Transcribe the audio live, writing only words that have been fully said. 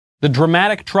The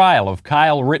dramatic trial of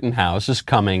Kyle Rittenhouse is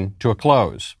coming to a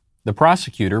close. The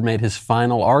prosecutor made his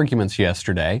final arguments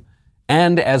yesterday,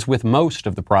 and as with most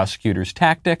of the prosecutor's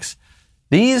tactics,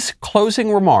 these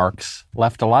closing remarks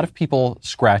left a lot of people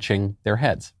scratching their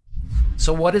heads.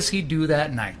 So what does he do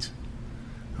that night?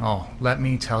 Oh, let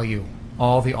me tell you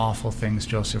all the awful things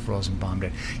Joseph Rosenbaum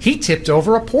did. He tipped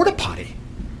over a porta potty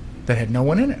that had no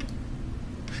one in it.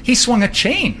 He swung a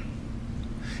chain.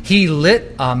 He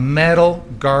lit a metal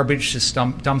garbage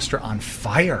dumpster on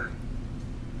fire.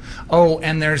 Oh,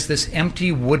 and there's this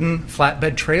empty wooden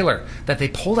flatbed trailer that they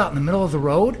pulled out in the middle of the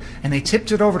road, and they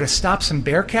tipped it over to stop some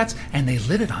bearcats, and they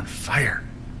lit it on fire.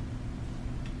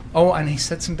 Oh, and he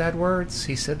said some bad words.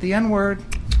 He said the N-word.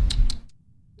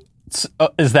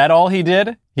 Is that all he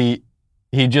did? He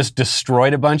just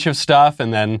destroyed a bunch of stuff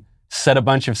and then set a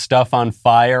bunch of stuff on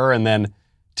fire and then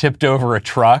tipped over a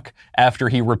truck after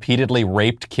he repeatedly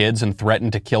raped kids and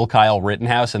threatened to kill Kyle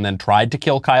Rittenhouse and then tried to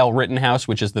kill Kyle Rittenhouse,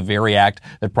 which is the very act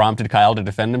that prompted Kyle to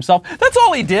defend himself. That's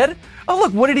all he did. Oh,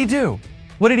 look, what did he do?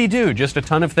 What did he do? Just a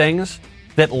ton of things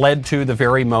that led to the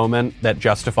very moment that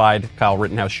justified Kyle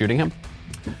Rittenhouse shooting him?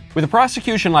 With a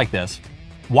prosecution like this,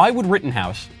 why would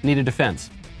Rittenhouse need a defense?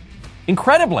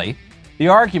 Incredibly, the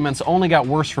arguments only got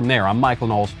worse from there. I'm Michael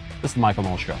Knowles. This is The Michael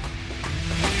Knowles Show.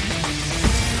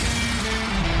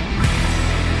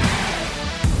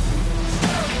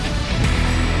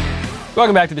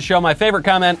 Welcome back to the show. My favorite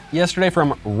comment yesterday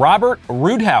from Robert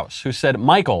Roothouse, who said,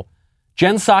 Michael,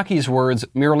 Jen Psaki's words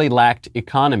merely lacked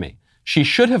economy. She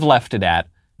should have left it at,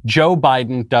 Joe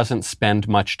Biden doesn't spend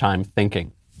much time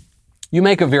thinking. You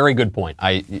make a very good point.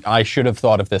 I should have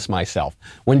thought of this myself.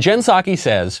 When Jen Psaki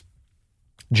says,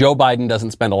 Joe Biden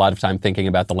doesn't spend a lot of time thinking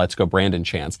about the Let's Go Brandon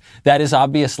chants, that is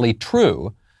obviously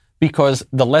true because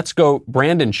the Let's Go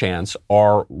Brandon chants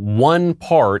are one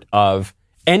part of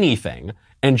anything.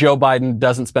 And Joe Biden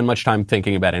doesn't spend much time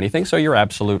thinking about anything, so you're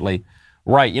absolutely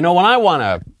right. You know, when I want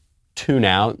to tune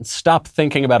out and stop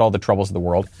thinking about all the troubles of the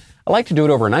world, I like to do it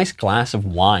over a nice glass of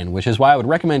wine, which is why I would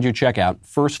recommend you check out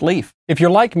First Leaf. If you're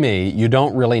like me, you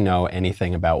don't really know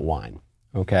anything about wine,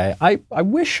 okay? I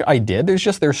wish I did.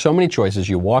 There's so many choices.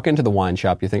 You walk into the wine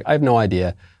shop, you think, I have no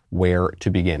idea where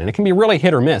to begin. And it can be really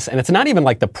hit or miss. And it's not even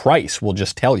like the price will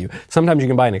just tell you. Sometimes you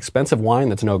can buy an expensive wine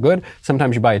that's no good.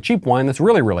 Sometimes you buy a cheap wine that's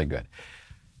really, really good.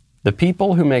 The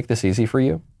people who make this easy for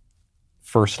you,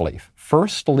 First Leaf.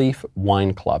 First Leaf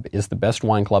Wine Club is the best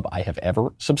wine club I have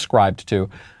ever subscribed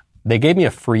to. They gave me a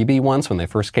freebie once when they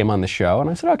first came on the show, and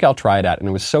I said, okay, I'll try it out. And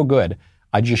it was so good,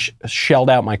 I just shelled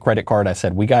out my credit card. I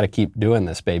said, we got to keep doing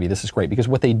this, baby. This is great. Because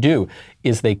what they do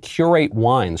is they curate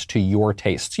wines to your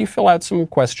tastes. You fill out some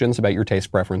questions about your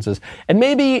taste preferences, and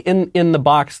maybe in the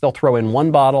box they'll throw in one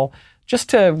bottle just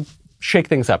to shake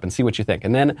things up and see what you think.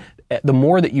 And then the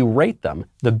more that you rate them,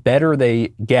 the better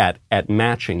they get at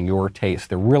matching your taste.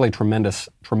 They're really tremendous,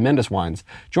 tremendous wines.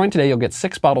 Join today. You'll get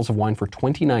 6 bottles of wine for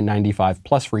 $29.95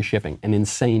 plus free shipping. An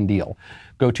insane deal.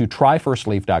 Go to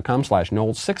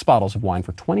tryfirstleaf.com/Knowles. 6 bottles of wine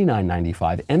for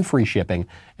 $29.95 and free shipping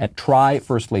at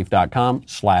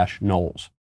tryfirstleaf.com/Knowles.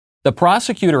 The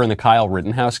prosecutor in the Kyle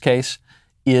Rittenhouse case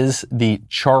is the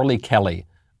Charlie Kelly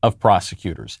of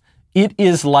prosecutors. It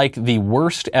is like the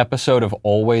worst episode of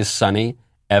Always Sunny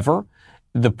ever.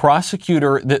 The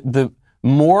prosecutor, the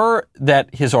more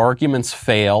that his arguments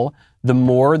fail, the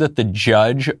more that the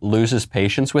judge loses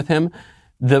patience with him,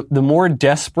 the more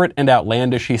desperate and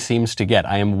outlandish he seems to get.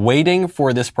 I am waiting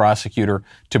for this prosecutor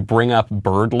to bring up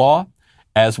bird law,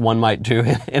 as one might do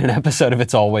in an episode of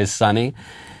It's Always Sunny.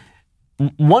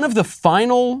 One of the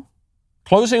final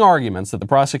closing arguments that the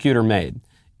prosecutor made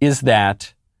is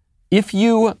that if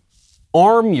you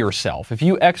arm yourself, if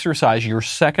you exercise your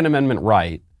Second Amendment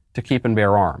right to keep and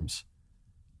bear arms,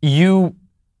 you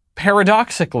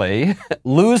paradoxically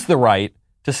lose the right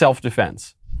to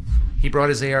self-defense. He brought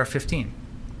his AR-15.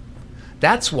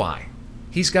 That's why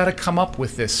he's got to come up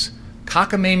with this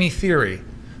cockamamie theory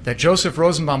that Joseph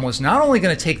Rosenbaum was not only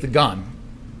going to take the gun,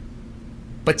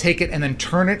 but take it and then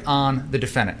turn it on the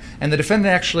defendant. And the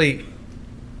defendant actually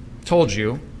told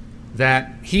you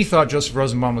that he thought Joseph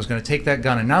Rosenbaum was going to take that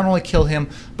gun and not only kill him,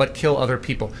 but kill other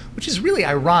people, which is really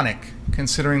ironic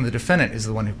considering the defendant is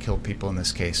the one who killed people in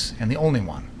this case and the only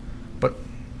one. But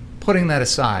putting that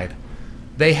aside,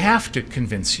 they have to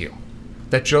convince you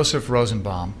that Joseph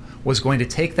Rosenbaum was going to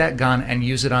take that gun and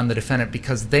use it on the defendant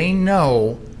because they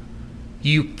know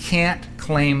you can't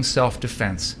claim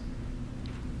self-defense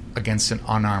against an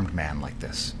unarmed man like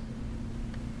this.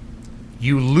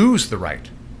 You lose the right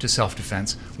to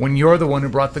self-defense when you're the one who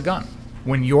brought the gun,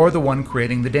 when you're the one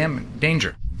creating the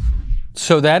danger.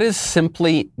 So that is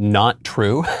simply not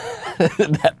true.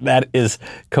 That is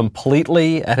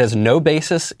completely, that has no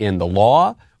basis in the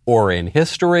law or in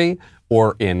history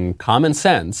or in common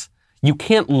sense. You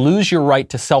can't lose your right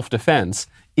to self-defense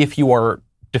if you are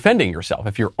defending yourself,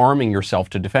 if you're arming yourself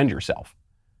to defend yourself.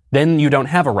 Then you don't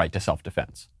have a right to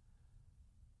self-defense.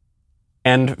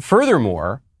 And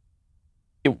furthermore,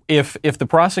 if the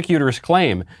prosecutor's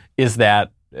claim is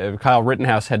that Kyle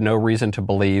Rittenhouse had no reason to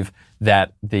believe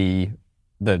that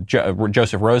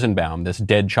Joseph Rosenbaum, this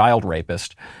dead child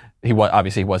rapist,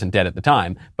 obviously he wasn't dead at the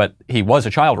time, but he was a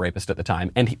child rapist at the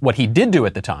time, and what he did do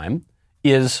at the time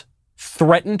is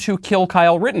threaten to kill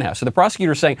Kyle Rittenhouse. So the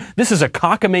prosecutor is saying this is a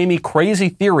cockamamie, crazy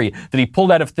theory that he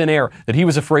pulled out of thin air, that he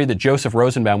was afraid that Joseph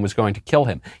Rosenbaum was going to kill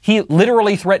him. He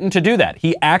literally threatened to do that.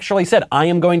 He actually said, I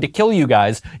am going to kill you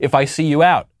guys if I see you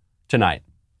out tonight.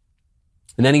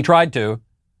 And then he tried to,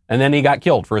 and then he got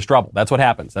killed for his trouble. That's what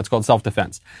happens. That's called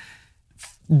self-defense.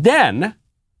 Then,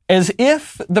 as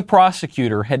if the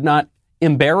prosecutor had not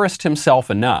embarrassed himself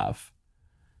enough,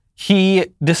 he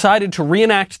decided to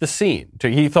reenact the scene.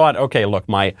 He thought, okay, look,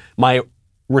 my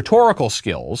rhetorical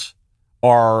skills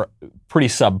are pretty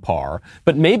subpar,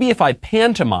 but maybe if I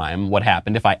pantomime what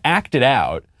happened, if I act it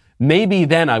out, maybe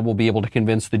then I will be able to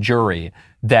convince the jury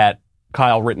that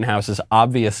Kyle Rittenhouse's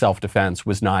obvious self-defense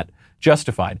was not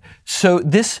justified. So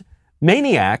this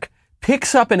maniac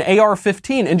picks up an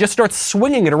AR-15 and just starts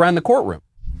swinging it around the courtroom.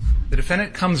 The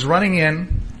defendant comes running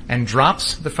in and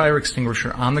drops the fire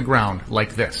extinguisher on the ground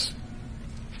like this.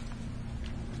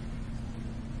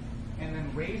 And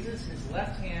then raises his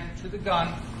left hand to the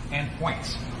gun and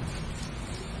points.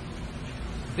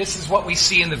 This is what we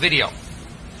see in the video.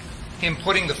 Him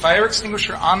putting the fire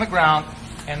extinguisher on the ground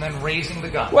and then raising the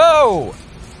gun. Whoa!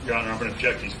 Your Honor, I'm going to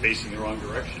object. He's facing the wrong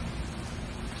direction.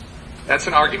 That's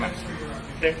an argument.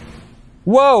 Okay.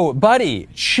 Whoa, buddy,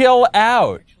 chill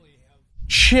out.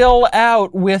 Chill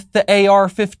out with the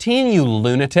AR-15, you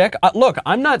lunatic. Look,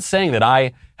 I'm not saying that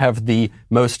I have the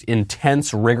most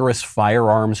intense, rigorous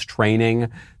firearms training,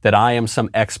 that I am some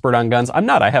expert on guns. I'm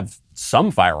not. I have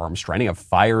some firearms training. I've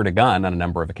fired a gun on a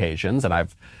number of occasions, and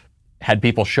I've had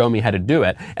people show me how to do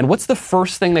it. And what's the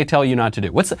first thing they tell you not to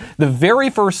do? What's the very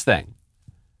first thing?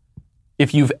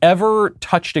 If you've ever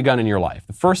touched a gun in your life,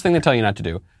 the first thing they tell you not to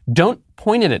do, don't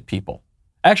point it at people.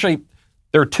 Actually,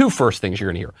 there are two first things you're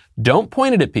going to hear. Don't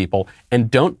point it at people, and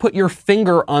don't put your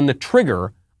finger on the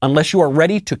trigger unless you are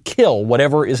ready to kill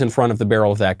whatever is in front of the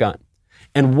barrel of that gun.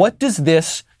 And what does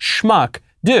this schmuck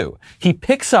do? He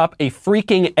picks up a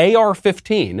freaking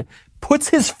AR-15, puts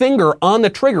his finger on the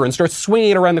trigger, and starts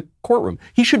swinging it around the courtroom.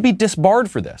 He should be disbarred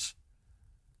for this.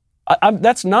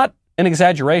 That's not an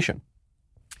exaggeration.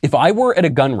 If I were at a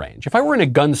gun range, if I were in a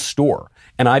gun store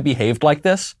and I behaved like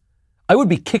this, I would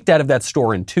be kicked out of that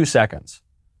store in 2 seconds,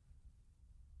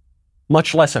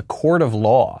 much less a court of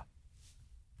law.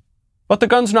 But the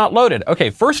gun's not loaded. Okay,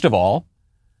 first of all,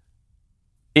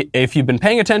 if you've been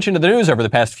paying attention to the news over the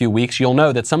past few weeks, you'll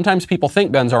know that sometimes people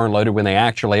think guns aren't loaded when they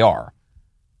actually are.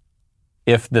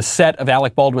 If the set of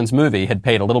Alec Baldwin's movie had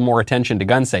paid a little more attention to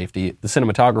gun safety, the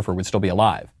cinematographer would still be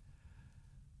alive.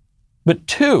 But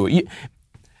two,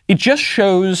 it just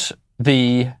shows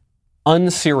the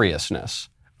unseriousness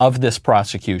of this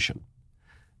prosecution.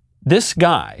 This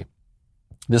guy,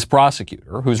 this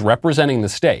prosecutor who's representing the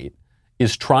state,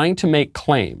 is trying to make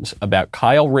claims about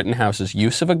Kyle Rittenhouse's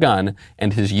use of a gun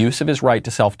and his use of his right to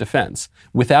self-defense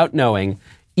without knowing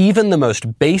even the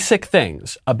most basic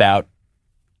things about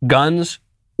guns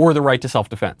or the right to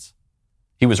self-defense.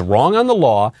 He was wrong on the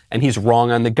law, and he's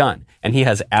wrong on the gun. And he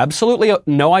has absolutely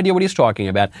no idea what he's talking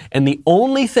about. And the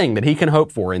only thing that he can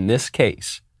hope for in this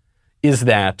case is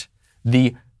that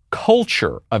the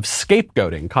culture of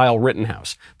scapegoating Kyle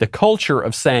Rittenhouse, the culture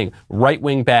of saying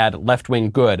right-wing bad,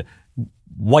 left-wing good,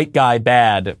 white guy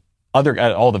bad,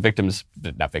 all the victims,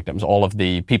 not victims, all of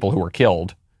the people who were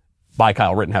killed by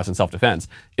Kyle Rittenhouse in self-defense,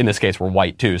 in this case were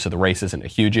white too, so the race isn't a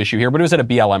huge issue here, but it was at a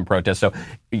BLM protest. So,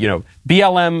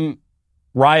 BLM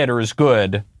rioters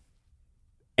good,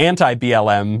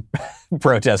 anti-BLM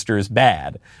protesters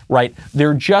bad, right?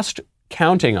 They're just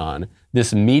counting on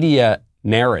this media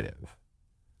narrative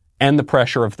and the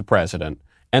pressure of the president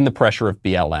and the pressure of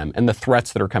BLM and the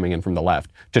threats that are coming in from the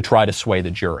left to try to sway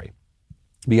the jury.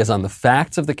 Because on the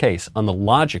facts of the case, on the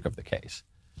logic of the case,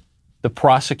 the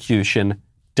prosecution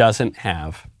doesn't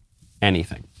have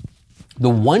anything. The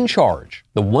one charge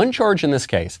in this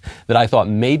case that I thought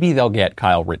maybe they'll get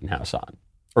Kyle Rittenhouse on,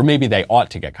 or maybe they ought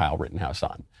to get Kyle Rittenhouse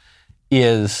on,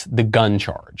 is the gun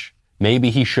charge.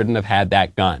 Maybe he shouldn't have had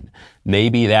that gun.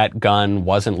 Maybe that gun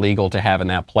wasn't legal to have in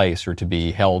that place or to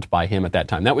be held by him at that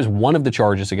time. That was one of the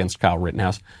charges against Kyle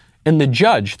Rittenhouse, and the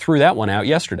judge threw that one out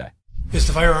yesterday. Is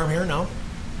the firearm here now?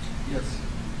 Yes.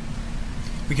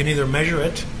 We can either measure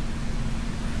it,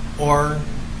 or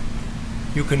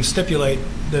you can stipulate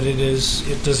that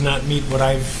it does not meet what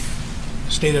I've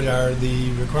stated are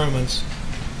the requirements.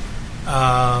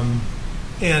 And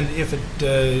if it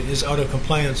is out of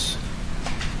compliance,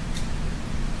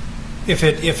 if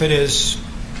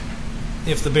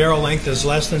the barrel length is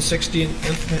less than 60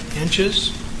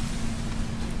 inches,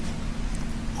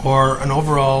 or an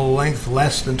overall length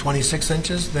less than 26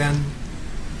 inches, then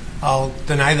I'll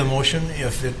deny the motion.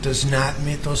 If it does not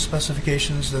meet those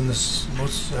specifications, then this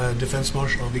defense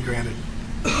motion will be granted.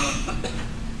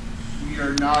 We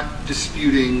are not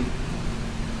disputing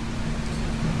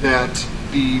that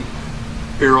the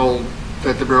barrel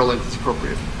length is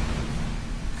appropriate.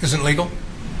 Isn't legal?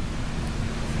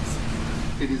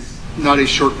 It is not a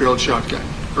short-barreled shotgun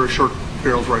or a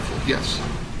short-barreled rifle. Yes.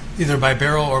 Either by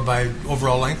barrel or by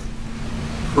overall length?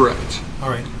 Correct. All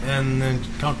right. And then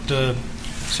count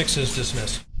 6 is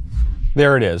dismissed.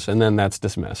 There it is, and then that's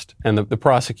dismissed. And the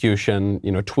prosecution,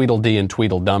 Tweedledee and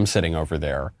Tweedledum sitting over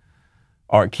there,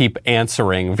 keep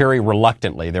answering very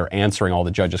reluctantly. They're answering all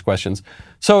the judge's questions.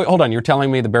 So hold on, you're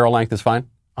telling me the barrel length is fine?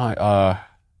 Yeah,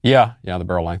 the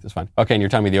barrel length is fine. Okay, and you're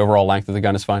telling me the overall length of the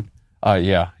gun is fine?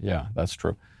 Yeah, that's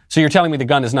true. So you're telling me the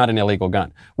gun is not an illegal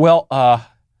gun? Well,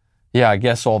 yeah, I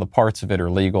guess all the parts of it are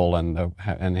legal,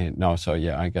 so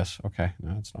yeah, I guess, okay,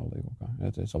 no, it's not a legal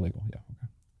gun. It's illegal, yeah, okay.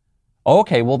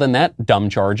 Okay, well then that dumb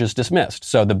charge is dismissed.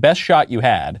 So the best shot you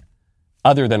had,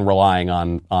 other than relying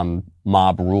on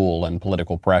mob rule and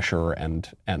political pressure and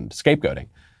scapegoating,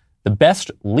 the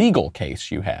best legal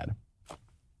case you had,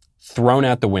 thrown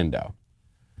out the window.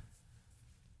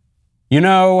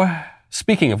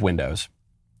 Speaking of windows,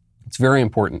 it's very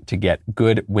important to get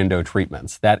good window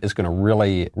treatments. That is going to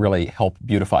really, really help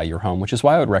beautify your home, which is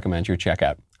why I would recommend you check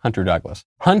out Hunter Douglas.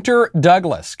 Hunter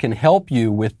Douglas can help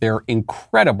you with their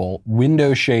incredible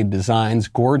window shade designs,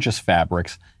 gorgeous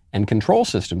fabrics, and control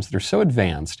systems that are so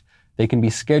advanced they can be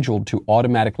scheduled to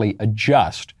automatically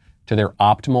adjust to their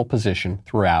optimal position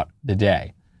throughout the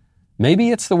day.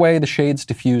 Maybe it's the way the shades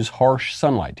diffuse harsh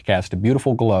sunlight to cast a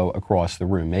beautiful glow across the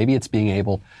room. Maybe it's being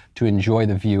able to enjoy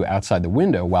the view outside the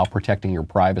window while protecting your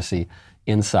privacy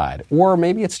inside. Or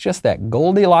maybe it's just that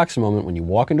Goldilocks moment when you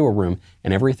walk into a room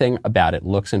and everything about it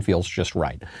looks and feels just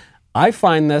right. I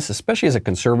find this, especially as a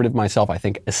conservative myself, I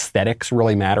think aesthetics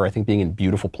really matter. I think being in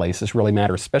beautiful places really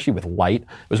matter, especially with light.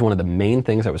 It was one of the main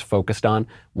things I was focused on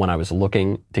when I was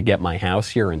looking to get my house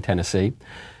here in Tennessee.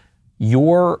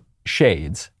 Your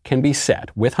shades can be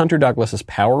set with Hunter Douglas's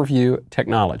PowerView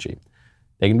technology.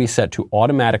 They can be set to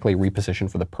automatically reposition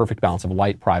for the perfect balance of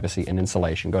light, privacy, and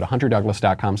insulation. Go to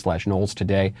hunterdouglas.com/Knowles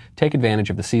today. Take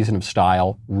advantage of the Season of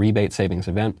Style rebate savings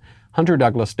event.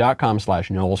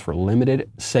 hunterdouglas.com/Knowles for limited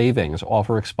savings.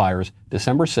 Offer expires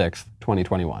December 6th,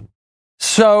 2021.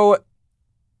 So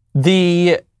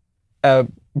the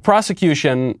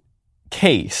prosecution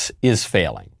case is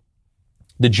failing.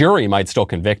 The jury might still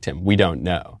convict him. We don't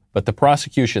know. But the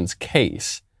prosecution's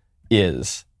case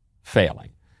is failing.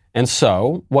 And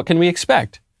so what can we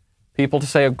expect? People to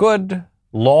say a good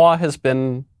law has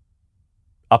been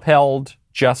upheld,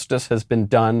 justice has been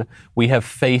done, we have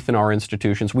faith in our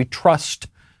institutions, we trust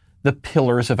the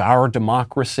pillars of our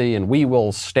democracy, and we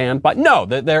will stand by. No,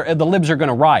 the libs are going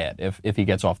to riot if he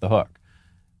gets off the hook.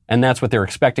 And that's what they're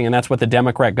expecting, and that's what the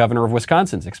Democrat governor of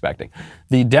Wisconsin is expecting.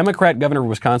 The Democrat governor of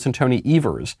Wisconsin, Tony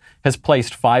Evers, has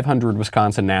placed 500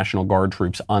 Wisconsin National Guard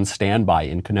troops on standby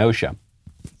in Kenosha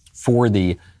for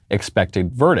the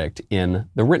expected verdict in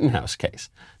the Rittenhouse case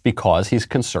because he's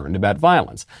concerned about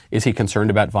violence. Is he concerned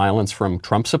about violence from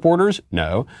Trump supporters?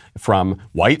 No. From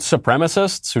white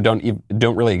supremacists who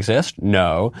don't really exist?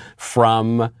 No.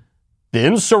 From the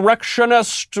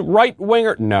insurrectionist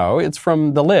right-winger? No, it's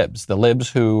from the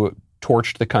libs who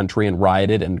torched the country and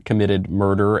rioted and committed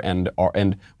murder and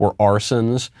were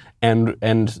arsons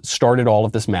and started all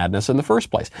of this madness in the first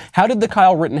place. How did the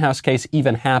Kyle Rittenhouse case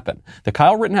even happen? The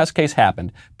Kyle Rittenhouse case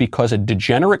happened because a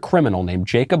degenerate criminal named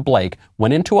Jacob Blake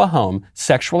went into a home,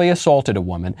 sexually assaulted a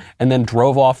woman, and then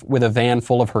drove off with a van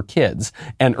full of her kids,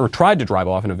 or tried to drive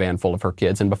off in a van full of her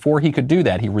kids. And before he could do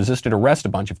that, he resisted arrest a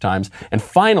bunch of times. And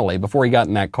finally, before he got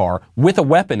in that car with a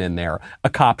weapon in there, a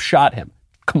cop shot him.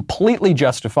 Completely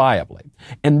justifiably.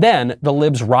 And then the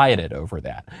libs rioted over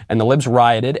that. And the libs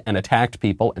rioted and attacked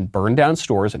people and burned down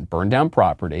stores and burned down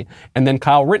property. And then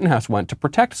Kyle Rittenhouse went to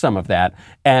protect some of that,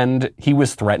 and he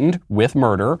was threatened with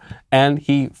murder, and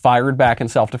he fired back in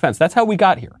self-defense. That's how we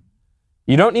got here.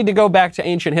 You don't need to go back to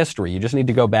ancient history. You just need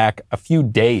to go back a few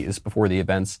days before the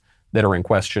events that are in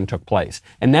question took place.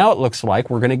 And now it looks like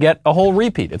we're going to get a whole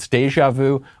repeat. It's deja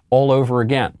vu all over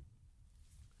again.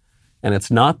 And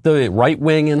it's not the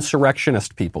right-wing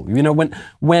insurrectionist people. You know,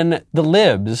 when the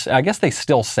libs, I guess they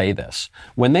still say this,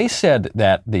 when they said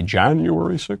that the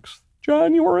January 6th,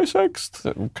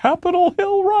 Capitol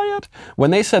Hill riot,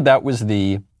 when they said that was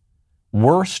the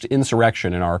worst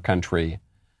insurrection in our country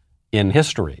in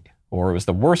history, or it was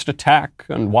the worst attack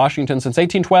on Washington since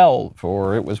 1812,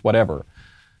 or it was whatever,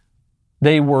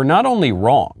 they were not only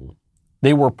wrong,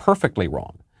 they were perfectly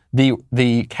wrong.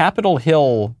 The Capitol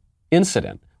Hill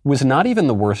incident was not even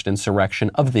the worst insurrection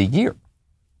of the year.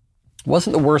 It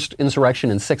wasn't the worst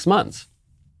insurrection in 6 months.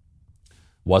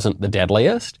 Wasn't the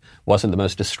deadliest, wasn't the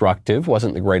most destructive,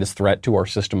 wasn't the greatest threat to our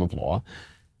system of law.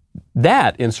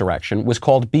 That insurrection was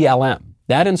called BLM.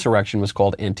 That insurrection was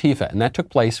called Antifa, and that took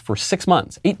place for 6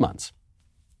 months, 8 months,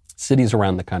 cities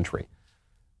around the country.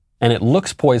 And it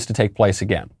looks poised to take place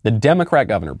again. The Democrat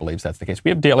governor believes that's the case. We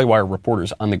have Daily Wire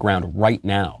reporters on the ground right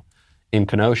now in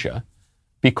Kenosha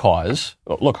because,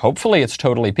 look, hopefully it's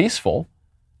totally peaceful,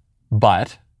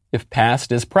 but if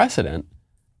past is precedent,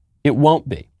 it won't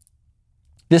be.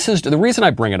 This is the reason I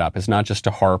bring it up is not just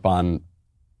to harp on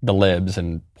the libs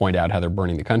and point out how they're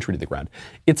burning the country to the ground.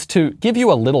 It's to give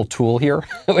you a little tool here,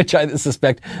 which I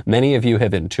suspect many of you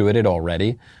have intuited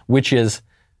already, which is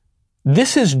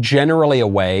this is generally a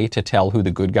way to tell who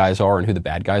the good guys are and who the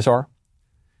bad guys are.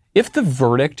 If the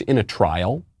verdict in a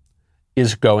trial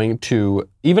is going to,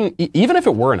 even if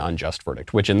it were an unjust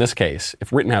verdict, which in this case,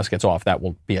 if Rittenhouse gets off, that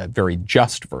will be a very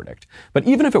just verdict. But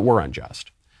even if it were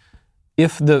unjust,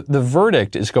 if the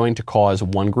verdict is going to cause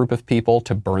one group of people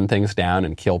to burn things down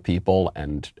and kill people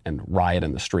and riot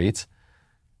in the streets,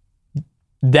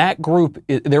 that group,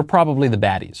 they're probably the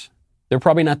baddies. They're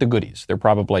probably not the goodies. They're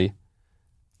probably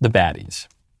the baddies.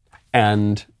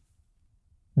 And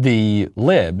the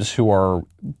libs who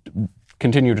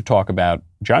continue to talk about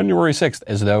January 6th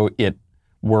as though it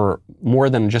were more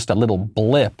than just a little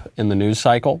blip in the news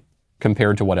cycle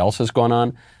compared to what else has gone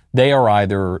on, they are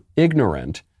either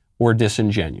ignorant or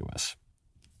disingenuous.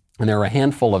 And there are a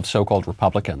handful of so-called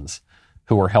Republicans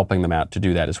who are helping them out to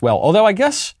do that as well. Although I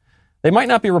guess they might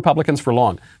not be Republicans for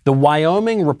long. The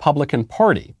Wyoming Republican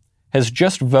Party has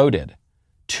just voted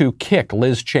to kick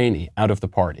Liz Cheney out of the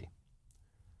party.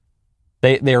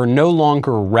 They are no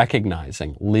longer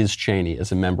recognizing Liz Cheney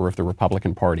as a member of the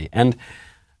Republican Party. And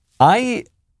I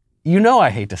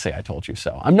hate to say I told you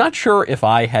so. I'm not sure if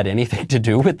I had anything to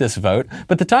do with this vote,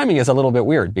 but the timing is a little bit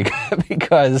weird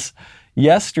because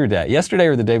yesterday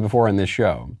or the day before on this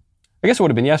show, I guess it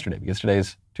would have been yesterday because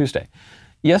today's Tuesday.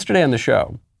 Yesterday on the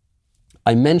show,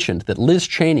 I mentioned that Liz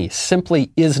Cheney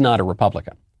simply is not a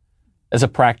Republican as a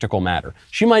practical matter.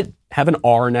 She might have an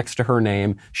R next to her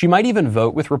name. She might even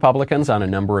vote with Republicans on a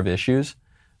number of issues.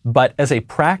 But as a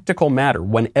practical matter,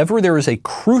 whenever there is a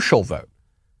crucial vote,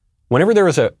 whenever there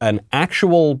is an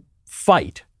actual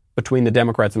fight between the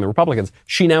Democrats and the Republicans,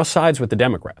 she now sides with the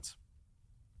Democrats.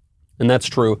 And that's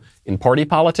true in party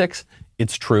politics.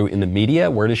 It's true in the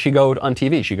media. Where does she go on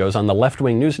TV? She goes on the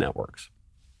left-wing news networks.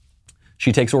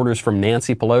 She takes orders from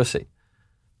Nancy Pelosi.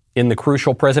 In the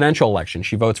crucial presidential election,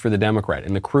 she votes for the Democrat.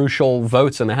 In the crucial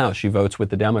votes in the House, she votes with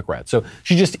the Democrat. So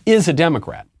she just is a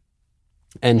Democrat.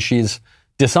 And she's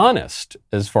dishonest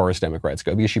as far as Democrats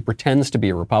go because she pretends to be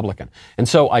a Republican. And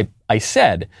so I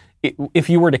said, if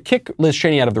you were to kick Liz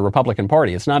Cheney out of the Republican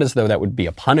Party, it's not as though that would be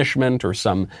a punishment or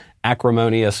some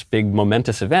acrimonious, big,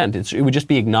 momentous event. It would just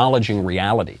be acknowledging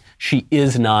reality. She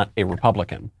is not a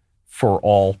Republican for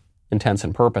all intents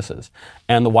and purposes.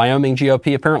 And the Wyoming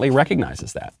GOP apparently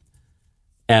recognizes that.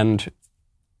 And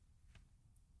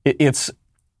that's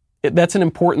an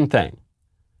important thing.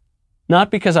 Not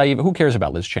because who cares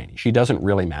about Liz Cheney? She doesn't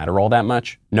really matter all that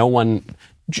much. No one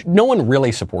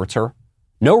really supports her.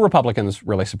 No Republicans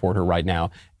really support her right now.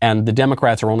 And the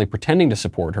Democrats are only pretending to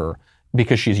support her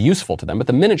because she's useful to them. But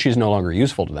the minute she's no longer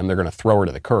useful to them, they're going to throw her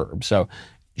to the curb. So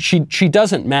she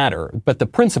doesn't matter, but the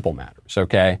principle matters,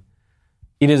 okay?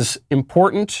 It is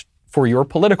important for your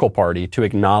political party to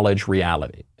acknowledge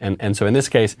reality. And so in this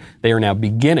case, they are now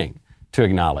beginning to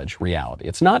acknowledge reality.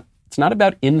 It's not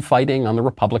about infighting on the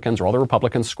Republicans or all the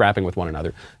Republicans scrapping with one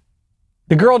another.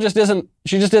 The girl just isn't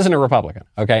a Republican,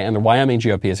 okay? And the Wyoming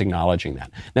GOP is acknowledging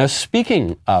that. Now,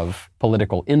 speaking of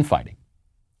political infighting,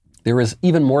 there is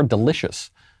even more delicious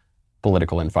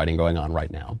political infighting going on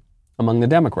right now among the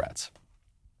Democrats.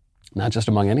 Not just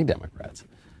among any Democrats,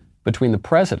 between the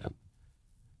president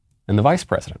and the vice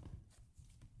president.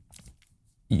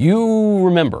 You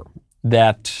remember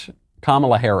that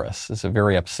Kamala Harris is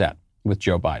very upset with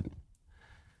Joe Biden.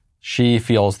 She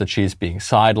feels that she's being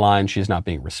sidelined, she's not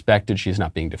being respected, she's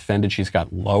not being defended. She's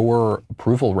got lower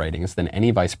approval ratings than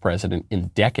any vice president in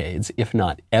decades, if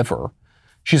not ever.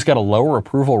 She's got a lower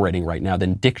approval rating right now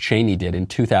than Dick Cheney did in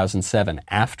 2007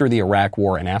 after the Iraq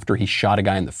War and after he shot a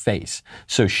guy in the face.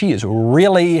 So she is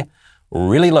really,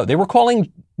 really low. They were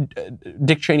calling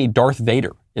Dick Cheney Darth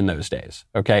Vader in those days,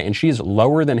 okay? And she's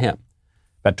lower than him,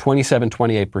 about 27,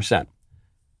 28%.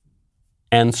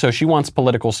 And so she wants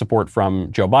political support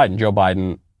from Joe Biden. Joe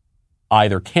Biden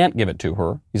either can't give it to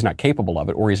her, he's not capable of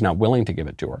it, or he's not willing to give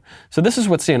it to her. So this is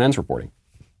what CNN's reporting.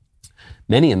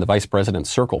 Many in the vice president's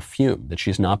circle fume that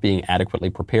she's not being adequately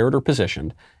prepared or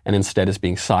positioned and instead is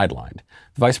being sidelined.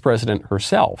 The vice president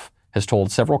herself has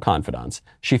told several confidants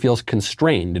she feels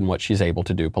constrained in what she's able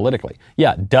to do politically.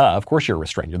 Yeah, duh, of course you're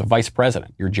restrained. You're the vice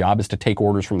president. Your job is to take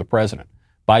orders from the president.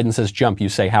 Biden says jump, you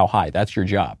say how high. That's your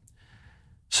job.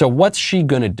 So what's she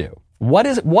going to do?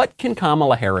 What can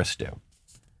Kamala Harris do?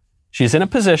 She's in a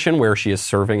position where she is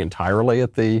serving entirely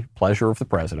at the pleasure of the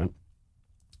president.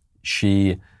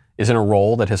 She is in a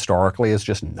role that historically is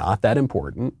just not that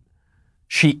important.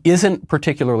 She isn't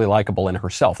particularly likable in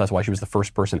herself. That's why she was the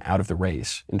first person out of the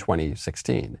race in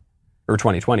 2016, or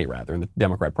 2020 rather, in the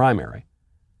Democrat primary.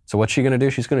 So what's she going to do?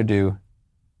 She's going to do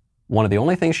one of the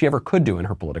only things she ever could do in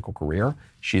her political career.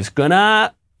 She's going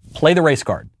to play the race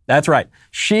card. That's right.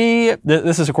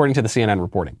 This is according to the CNN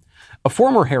reporting. A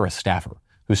former Harris staffer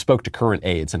who spoke to current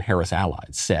aides and Harris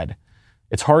allies said,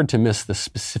 "It's hard to miss the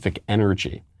specific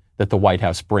energy that the White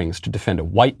House brings to defend a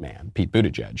white man, Pete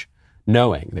Buttigieg,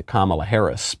 knowing that Kamala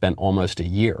Harris spent almost a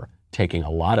year taking a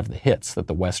lot of the hits that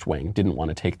the West Wing didn't want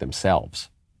to take themselves."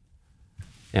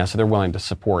 Yeah, so they're willing to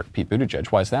support Pete Buttigieg.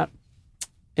 Why is that?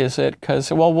 Is it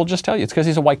because, well, we'll just tell you, it's because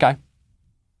he's a white guy.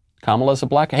 Kamala's a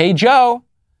black guy. Hey, Joe,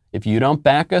 if you don't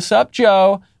back us up,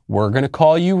 Joe, we're going to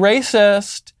call you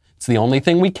racist. It's the only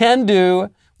thing we can do.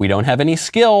 We don't have any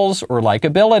skills or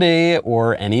likability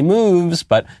or any moves,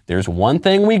 but there's one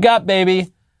thing we got,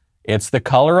 baby. It's the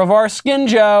color of our skin,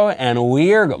 Joe, and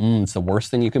it's the worst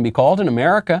thing you can be called in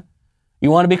America. You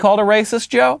want to be called a racist,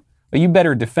 Joe? Well, you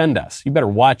better defend us. You better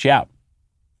watch out.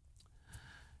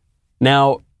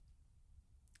 Now,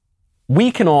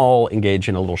 we can all engage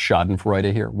in a little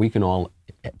schadenfreude here. We can all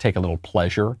take a little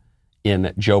pleasure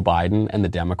in Joe Biden and the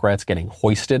Democrats getting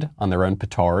hoisted on their own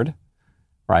petard,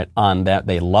 right? On that,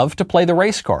 they love to play the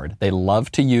race card. They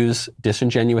love to use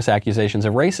disingenuous accusations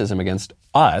of racism against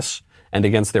us and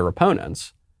against their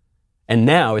opponents. And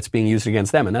now it's being used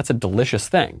against them, and that's a delicious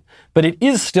thing. But it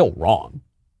is still wrong.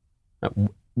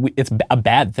 It's a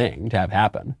bad thing to have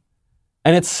happen.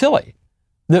 And it's silly.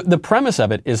 The premise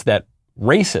of it is that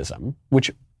racism,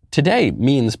 which today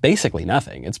means basically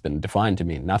nothing, it's been defined to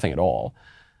mean nothing at all,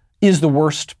 is the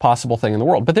worst possible thing in the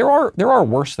world. But there are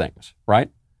worse things, right?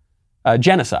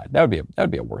 Genocide, that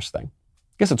would be a worse thing.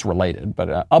 I guess it's related,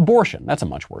 but abortion, that's a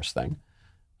much worse thing.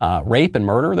 Rape and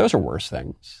murder, those are worse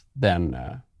things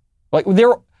than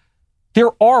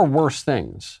there are worse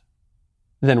things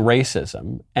than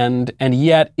racism, and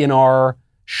yet in our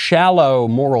shallow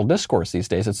moral discourse these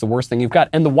days, it's the worst thing you've got.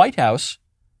 And the White House,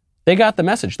 they got the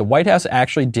message. The White House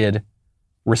actually did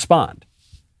respond.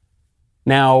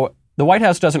 Now, the White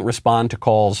House doesn't respond to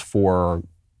calls for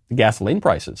gasoline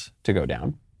prices to go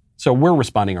down. So we're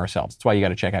responding ourselves. That's why you got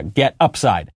to check out Get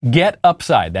Upside. Get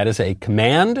Upside. That is a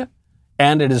command,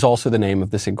 and it is also the name of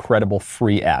this incredible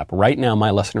free app. Right now,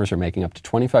 my listeners are making up to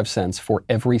 25 cents for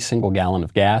every single gallon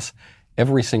of gas,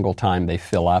 every single time they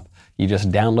fill up. You just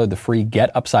download the free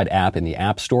Get Upside app in the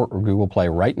App Store or Google Play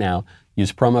right now.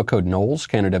 Use promo code Knowles,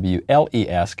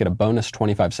 Knowles, get a bonus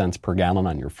 25 cents per gallon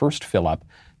on your first fill up.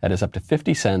 That is up to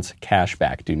 50 cents cash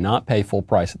back. Do not pay full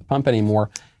price at the pump anymore.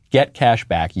 Get cash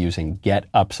back using Get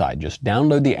Upside. Just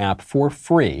download the app for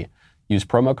free. Use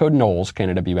promo code Knowles,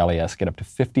 Knowles, get up to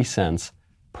 50 cents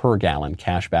per gallon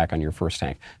cash back on your first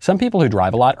tank. Some people who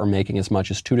drive a lot are making as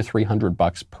much as $200 to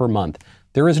 $300 per month.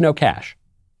 There is no cash.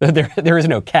 There is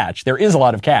no catch. There is a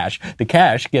lot of cash. The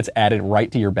cash gets added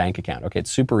right to your bank account. Okay,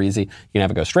 it's super easy. You can have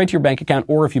it go straight to your bank account,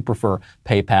 or if you prefer,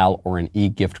 PayPal or an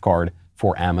e-gift card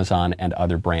for Amazon and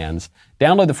other brands.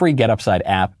 Download the free Get Upside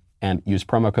app and use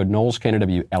promo code Knowles,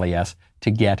 Knowles, to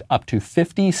get up to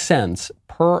 50 cents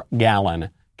per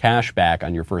gallon cash back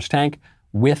on your first tank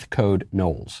with code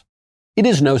Knowles. It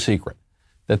is no secret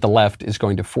that the left is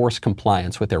going to force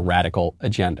compliance with their radical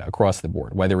agenda across the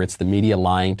board, whether it's the media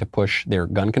lying to push their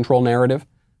gun control narrative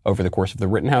over the course of the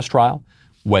Rittenhouse trial,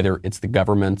 whether it's the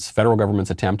federal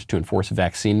government's attempt to enforce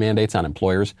vaccine mandates on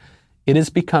employers. It is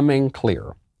becoming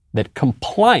clear that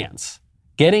compliance,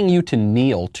 getting you to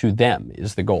kneel to them,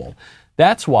 is the goal.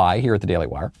 That's why, here at the Daily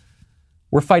Wire,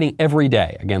 we're fighting every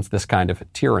day against this kind of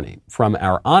tyranny. From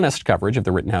our honest coverage of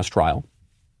the Rittenhouse trial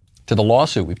to the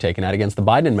lawsuit we've taken out against the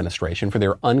Biden administration for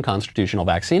their unconstitutional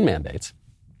vaccine mandates,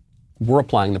 we're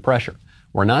applying the pressure.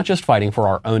 We're not just fighting for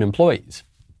our own employees.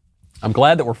 I'm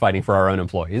glad that we're fighting for our own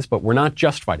employees, but we're not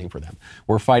just fighting for them.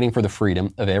 We're fighting for the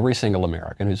freedom of every single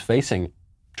American who's facing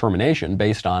termination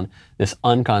based on this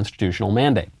unconstitutional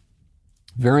mandate.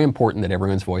 Very important that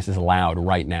everyone's voice is loud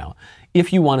right now.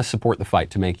 If you want to support the fight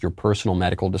to make your personal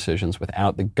medical decisions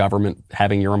without the government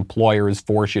having your employers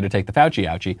force you to take the Fauci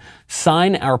ouchie,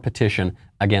 sign our petition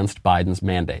against Biden's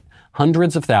mandate.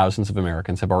 Hundreds of thousands of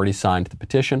Americans have already signed the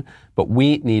petition, but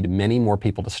we need many more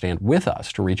people to stand with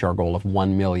us to reach our goal of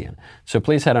 1 million. So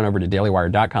please head on over to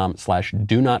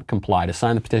dailywire.com/do-not-comply to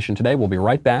sign the petition today. We'll be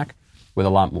right back with a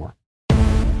lot more.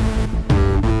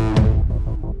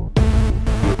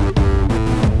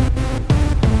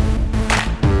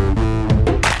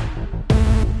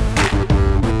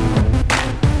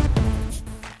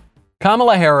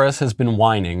 Kamala Harris has been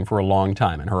whining for a long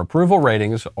time, and her approval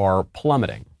ratings are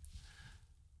plummeting.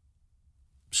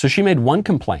 So she made one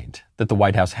complaint that the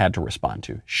White House had to respond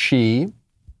to. She,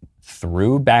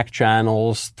 through back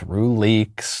channels, through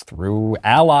leaks, through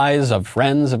allies of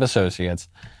friends of associates,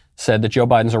 said that Joe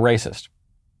Biden's a racist.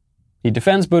 He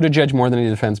defends Buttigieg more than he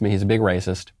defends me. He's a big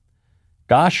racist.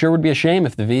 Gosh, sure would be a shame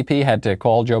if the VP had to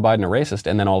call Joe Biden a racist,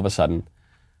 and then all of a sudden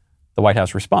the White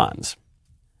House responds.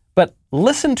 But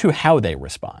listen to how they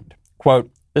respond. Quote,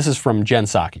 this is from Jen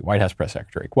Psaki, White House press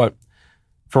secretary. Quote,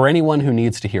 for anyone who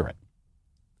needs to hear it,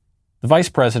 the vice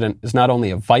president is not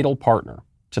only a vital partner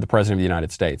to the president of the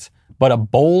United States, but a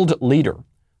bold leader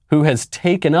who has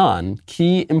taken on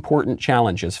key important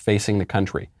challenges facing the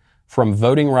country, from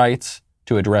voting rights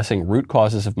to addressing root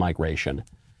causes of migration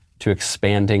to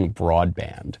expanding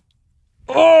broadband.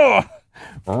 Oh,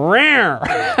 rare,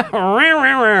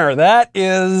 rare. That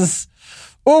is...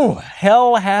 ooh,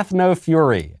 hell hath no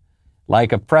fury,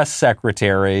 like a press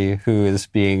secretary who is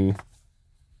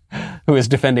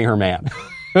defending her man,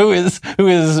 who is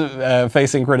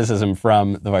facing criticism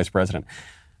from the vice president.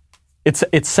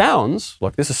 It sounds,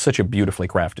 look, this is such a beautifully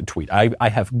crafted tweet. I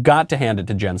have got to hand it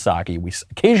to Jen Psaki. We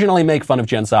occasionally make fun of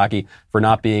Jen Psaki for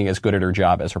not being as good at her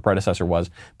job as her predecessor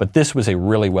was, but this was a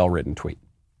really well-written tweet.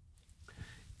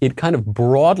 It kind of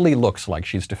broadly looks like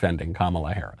she's defending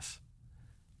Kamala Harris.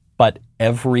 But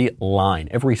every line,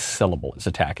 every syllable is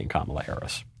attacking Kamala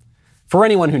Harris. For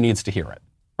anyone who needs to hear it,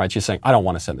 right? She's saying, I don't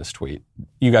want to send this tweet.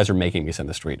 You guys are making me send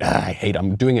this tweet. I hate it.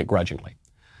 I'm doing it grudgingly.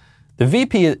 The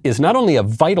VP is not only a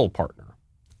vital partner,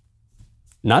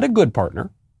 not a good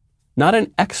partner, not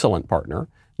an excellent partner,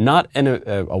 not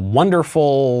a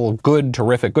wonderful, good,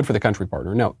 terrific, good for the country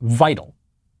partner. No, vital.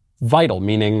 Vital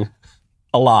meaning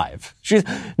alive. She's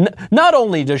not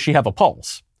only does she have a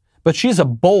pulse, but she's a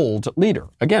bold leader.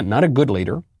 Again, not a good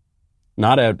leader,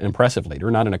 not an impressive leader,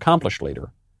 not an accomplished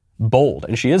leader. Bold,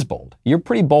 and she is bold. You're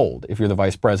pretty bold if you're the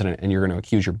vice president and you're going to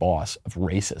accuse your boss of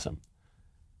racism.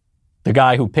 The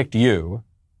guy who picked you,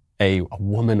 a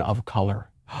woman of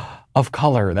color. Of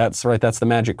color, that's right, that's the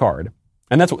magic card.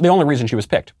 And that's the only reason she was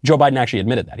picked. Joe Biden actually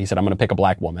admitted that. He said, I'm going to pick a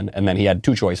black woman, and then he had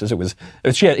two choices.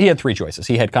 He had three choices.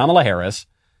 He had Kamala Harris,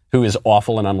 who is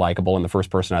awful and unlikable and the first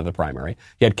person out of the primary.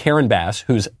 He had Karen Bass,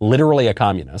 who's literally a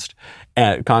communist,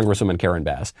 Congresswoman Karen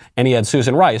Bass. And he had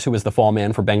Susan Rice, who was the fall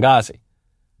man for Benghazi.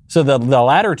 So the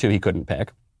latter two he couldn't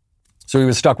pick. So he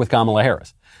was stuck with Kamala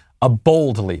Harris. A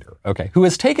bold leader, okay, who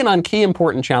has taken on key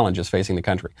important challenges facing the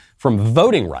country. From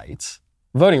voting rights.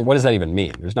 Voting, what does that even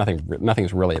mean?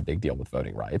 Nothing's really a big deal with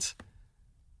voting rights.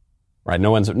 Right?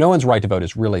 No one's right to vote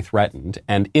is really threatened.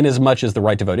 And in as much as the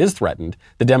right to vote is threatened,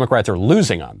 the Democrats are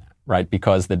losing on that, right?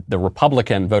 Because the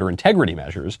Republican voter integrity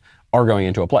measures are going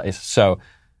into a place. So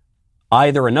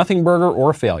either a nothing burger or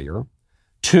a failure.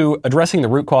 To addressing the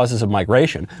root causes of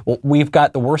migration. Well, we've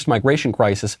got the worst migration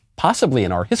crisis possibly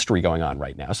in our history going on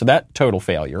right now. So that total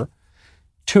failure.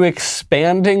 To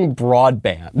expanding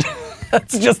broadband.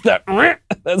 That's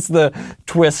the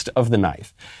twist of the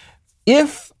knife.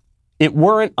 If it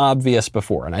weren't obvious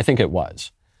before, and I think it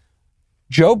was,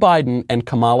 Joe Biden and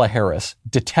Kamala Harris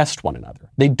detest one another.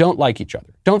 They don't like each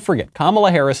other. Don't forget,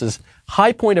 Kamala Harris's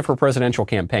high point of her presidential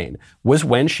campaign was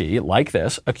when she, like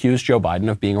this, accused Joe Biden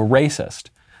of being a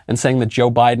racist and saying that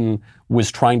Joe Biden was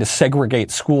trying to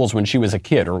segregate schools when she was a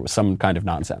kid or some kind of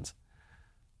nonsense.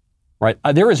 Right?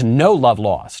 There is no love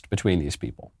lost between these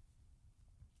people.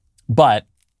 But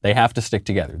they have to stick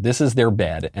together. This is their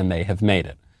bed, and they have made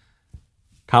it.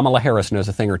 Kamala Harris knows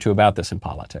a thing or two about this in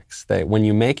politics. When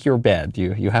you make your bed,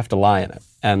 you have to lie in it.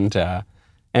 And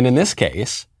in this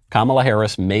case, Kamala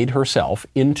Harris made herself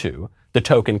into the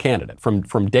token candidate.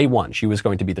 From day one, she was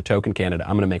going to be the token candidate.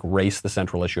 I'm going to make race the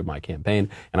central issue of my campaign,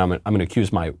 and I'm going to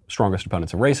accuse my strongest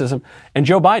opponents of racism. And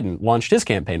Joe Biden launched his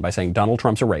campaign by saying Donald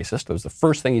Trump's a racist. That was the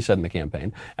first thing he said in the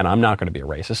campaign, and I'm not going to be a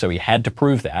racist. So he had to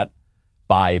prove that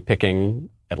by picking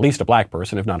at least a black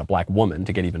person, if not a black woman,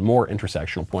 to get even more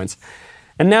intersectional points.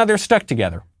 And now they're stuck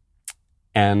together.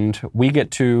 And we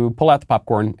get to pull out the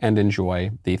popcorn and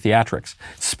enjoy the theatrics.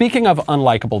 Speaking of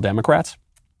unlikable Democrats,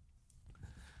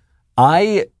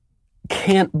 I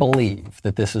can't believe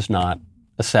that this is not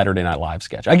a Saturday Night Live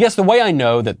sketch. I guess the way I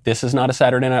know that this is not a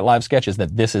Saturday Night Live sketch is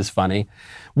that this is funny.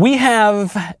 We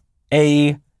have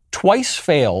a twice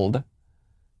failed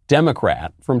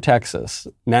Democrat from Texas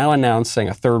now announcing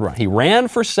a third run. He ran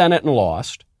for Senate and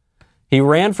lost. He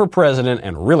ran for president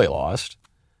and really lost.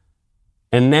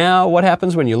 And now what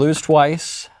happens when you lose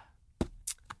twice?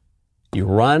 You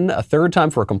run a third time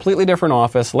for a completely different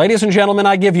office. Ladies and gentlemen,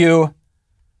 I give you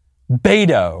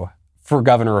Beto for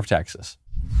governor of Texas.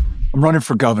 I'm running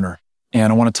for governor,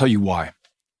 and I want to tell you why.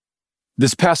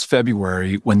 This past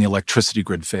February, when the electricity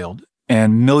grid failed,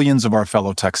 and millions of our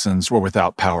fellow Texans were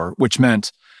without power, which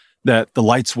meant that the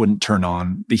lights wouldn't turn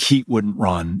on, the heat wouldn't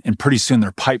run, and pretty soon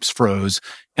their pipes froze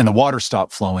and the water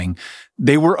stopped flowing,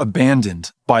 they were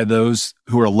abandoned by those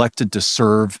who were elected to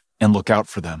serve and look out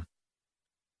for them.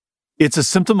 It's a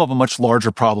symptom of a much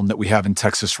larger problem that we have in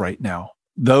Texas right now.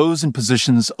 Those in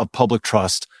positions of public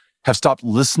trust have stopped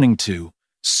listening to,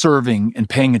 serving, and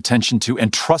paying attention to,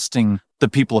 and trusting the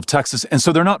people of Texas. And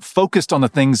so they're not focused on the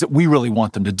things that we really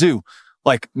want them to do,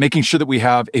 like making sure that we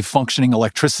have a functioning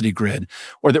electricity grid,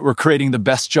 or that we're creating the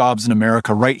best jobs in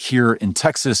America right here in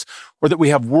Texas, or that we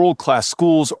have world-class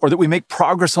schools, or that we make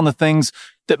progress on the things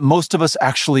that most of us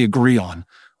actually agree on,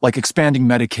 like expanding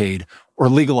Medicaid or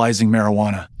legalizing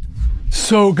marijuana.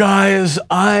 So guys,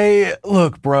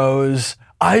 look, bros,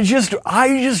 I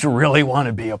just really want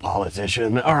to be a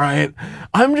politician, all right?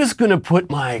 I'm just going to put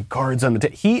my cards on the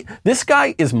table. This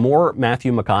guy is more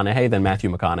Matthew McConaughey than Matthew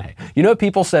McConaughey. You know,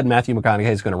 people said Matthew McConaughey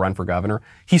is going to run for governor.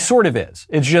 He sort of is.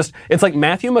 It's like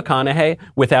Matthew McConaughey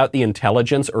without the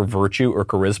intelligence or virtue or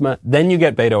charisma. Then you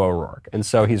get Beto O'Rourke. And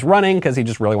so he's running because he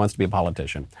just really wants to be a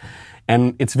politician.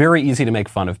 And it's very easy to make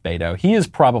fun of Beto. He is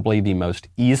probably the most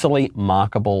easily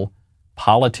mockable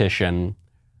politician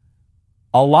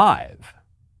alive.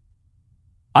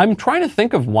 I'm trying to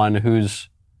think of one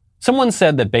someone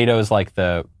said that Beto is like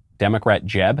the Democrat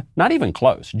Jeb. Not even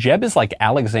close. Jeb is like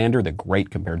Alexander the Great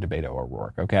compared to Beto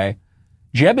O'Rourke, okay?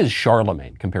 Jeb is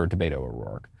Charlemagne compared to Beto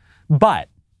O'Rourke. But,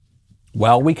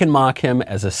 well, we can mock him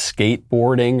as a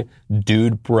skateboarding,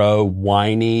 dude bro,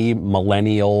 whiny,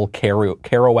 millennial,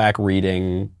 Kerouac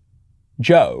reading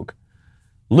joke,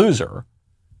 loser.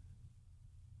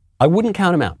 I wouldn't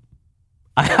count him out.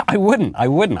 I wouldn't.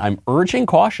 I'm urging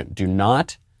caution. Do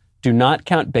not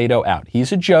count Beto out.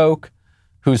 He's a joke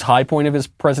whose high point of his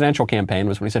presidential campaign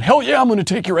was when he said, hell yeah, I'm going to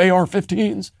take your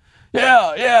AR-15s.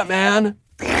 Yeah, man.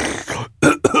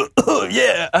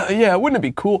 Yeah, wouldn't it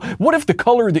be cool? What if the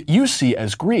color that you see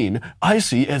as green, I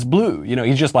see as blue? You know,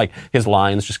 he's just like, his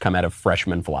lines just come out of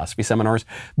freshman philosophy seminars.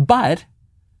 But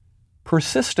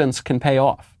persistence can pay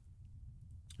off.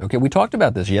 Okay, we talked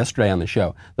about this yesterday on the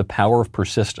show, the power of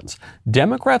persistence.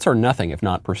 Democrats are nothing if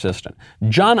not persistent.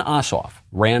 Jon Ossoff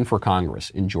ran for Congress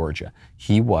in Georgia.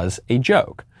 He was a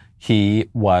joke.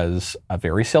 He was a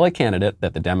very silly candidate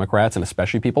that the Democrats, and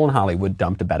especially people in Hollywood,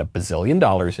 dumped about $1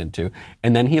 bazillion into,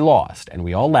 and then he lost. And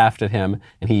we all laughed at him,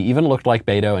 and he even looked like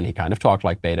Beto, and he kind of talked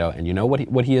like Beto. And you know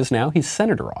what he is now? He's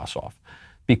Senator Ossoff,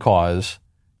 because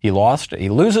he lost. He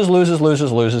loses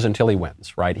until he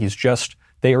wins, right?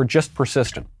 They are just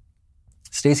persistent.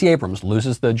 Stacey Abrams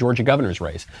loses the Georgia governor's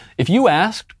race. If you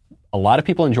asked a lot of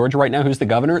people in Georgia right now who's the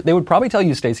governor, they would probably tell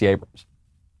you Stacey Abrams.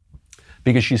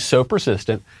 Because she's so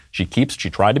persistent. She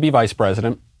tried to be vice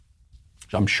president.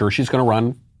 I'm sure she's going to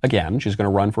run again. She's going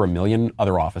to run for 1 million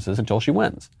other offices until she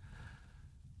wins.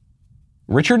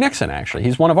 Richard Nixon, actually,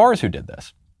 he's one of ours who did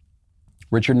this.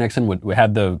 Richard Nixon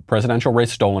had the presidential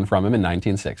race stolen from him in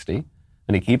 1960,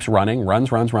 and he keeps running,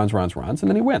 runs, and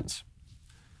then he wins.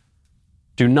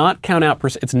 Do not count out.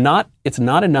 It's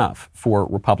not enough for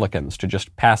Republicans to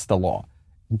just pass the law,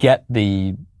 get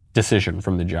the decision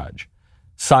from the judge,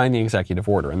 sign the executive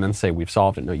order, and then say we've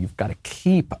solved it. No, you've got to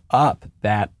keep up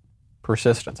that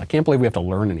persistence. I can't believe we have to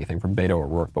learn anything from Beto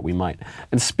O'Rourke, but we might.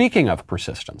 And speaking of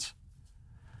persistence,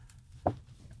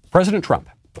 President Trump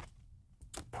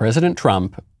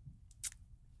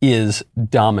is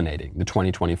dominating the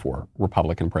 2024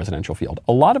 Republican presidential field.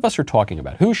 A lot of us are talking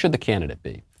about who should the candidate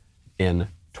be in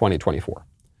 2024.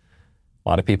 A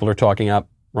lot of people are talking up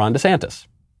Ron DeSantis.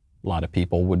 A lot of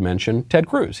people would mention Ted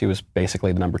Cruz. He was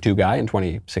basically the number 2 guy in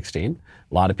 2016.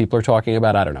 A lot of people are talking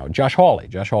about, Josh Hawley.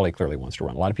 Josh Hawley clearly wants to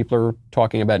run. A lot of people are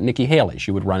talking about Nikki Haley.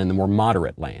 She would run in the more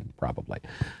moderate lane, probably.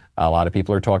 A lot of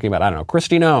people are talking about,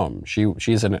 Kristi Noem.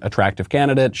 She's an attractive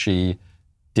candidate. She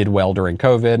did well during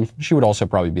COVID. She would also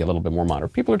probably be a little bit more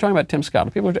moderate. People are talking about Tim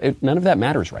Scott. None of that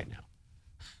matters right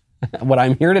now. What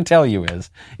I'm here to tell you is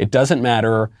it doesn't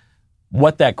matter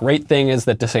what that great thing is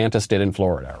that DeSantis did in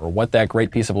Florida or what that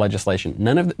great piece of legislation.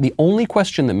 The only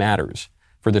question that matters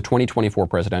for the 2024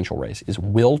 presidential race is,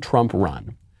 will Trump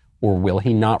run or will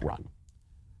he not run?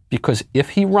 Because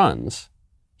if he runs,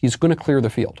 he's going to clear the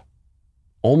field.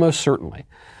 Almost certainly.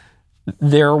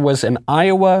 There was an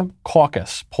Iowa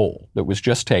caucus poll that was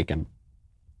just taken.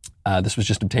 This was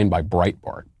just obtained by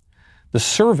Breitbart. The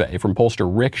survey from pollster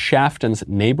Rick Shafton's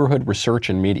Neighborhood Research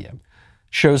and Media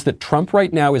shows that Trump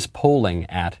right now is polling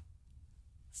at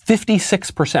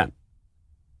 56%.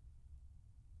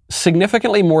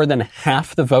 Significantly more than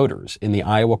half the voters in the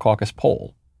Iowa caucus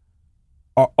poll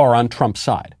are on Trump's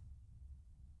side.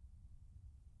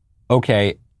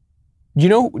 Okay. Do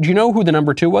you know who the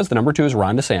number 2 was? The number 2 is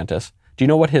Ron DeSantis. Do you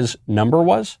know what his number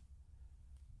was?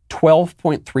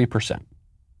 12.3%.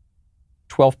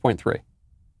 12.3.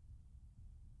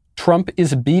 Trump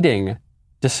is beating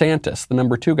DeSantis, the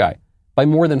number 2 guy, by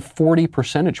more than 40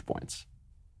 percentage points.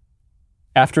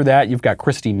 After that, you've got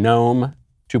Kristi Noem,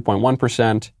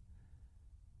 2.1%.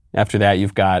 After that,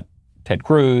 you've got Ted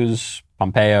Cruz,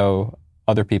 Pompeo,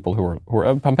 other people who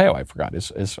are Pompeo, I forgot,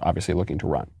 is obviously looking to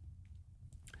run.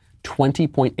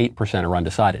 20.8% are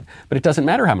undecided. But it doesn't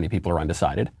matter how many people are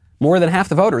undecided. More than half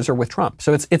the voters are with Trump.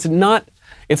 So it's not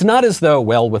as though,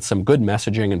 well, with some good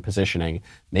messaging and positioning,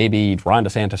 maybe Ron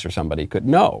DeSantis or somebody could.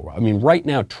 No. I mean, right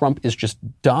now, Trump is just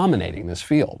dominating this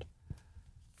field.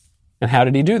 And how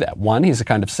did he do that? 1, he's a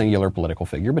kind of singular political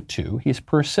figure, but 2, he's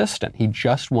persistent. He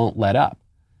just won't let up.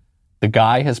 The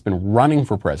guy has been running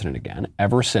for president again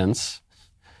ever since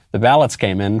the ballots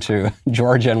came into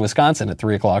Georgia and Wisconsin at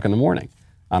 3 o'clock in the morning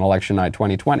on election night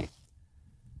 2020.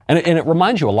 And it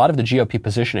reminds you, a lot of the GOP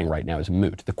positioning right now is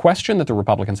moot. The question that the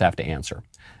Republicans have to answer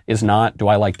is not, do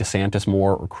I like DeSantis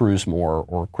more or Cruz more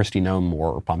or Kristi Noem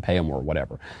more or Pompeo more or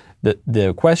whatever.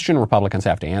 The question Republicans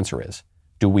have to answer is,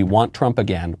 do we want Trump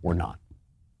again or not?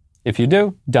 If you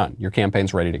do, done. Your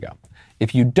campaign's ready to go.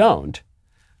 If you don't,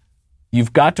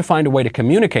 you've got to find a way to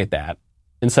communicate that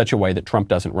in such a way that Trump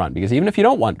doesn't run. Because even if you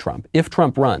don't want Trump, if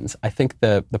Trump runs, I think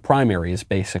the primary is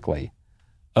basically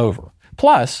over.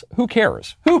 Plus, who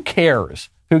cares? Who cares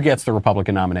who gets the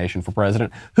Republican nomination for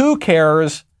president? Who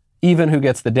cares even who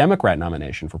gets the Democrat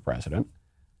nomination for president?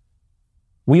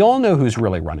 We all know who's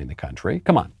really running the country.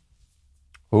 Come on.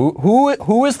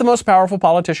 Who is the most powerful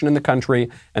politician in the country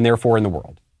and therefore in the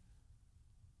world?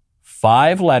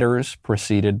 5 letters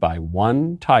preceded by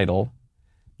 1 title,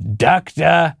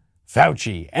 Dr.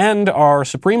 Fauci. And our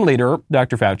supreme leader,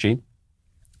 Dr. Fauci,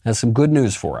 has some good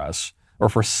news for us, or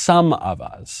for some of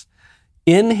us.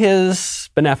 In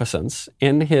his beneficence,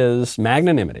 in his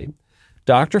magnanimity,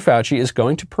 Dr. Fauci is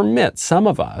going to permit some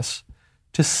of us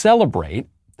to celebrate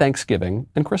Thanksgiving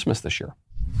and Christmas this year.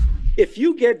 If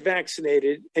you get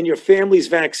vaccinated and your family's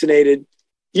vaccinated,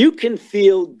 you can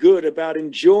feel good about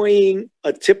enjoying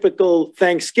a typical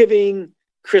Thanksgiving,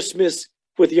 Christmas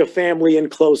with your family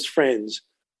and close friends.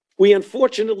 We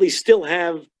unfortunately still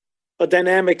have a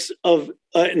dynamics of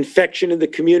infection in the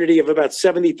community of about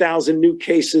 70,000 new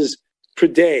cases per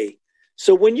day.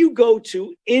 So when you go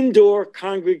to indoor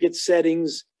congregate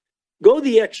settings, go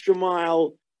the extra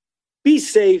mile, be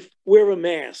safe, wear a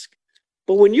mask.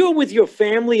 But when you're with your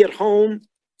family at home,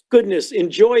 goodness,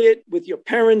 enjoy it with your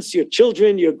parents, your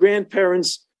children, your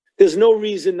grandparents. There's no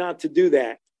reason not to do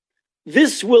that.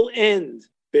 This will end,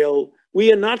 Bill.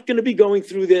 We are not going to be going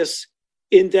through this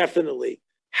indefinitely.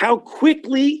 How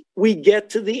quickly we get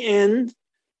to the end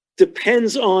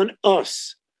depends on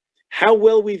us. How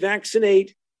well we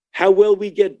vaccinate, how well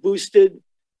we get boosted,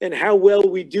 and how well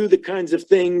we do the kinds of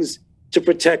things to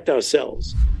protect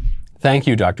ourselves. Thank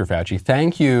you, Dr. Fauci.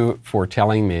 Thank you for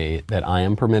telling me that I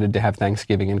am permitted to have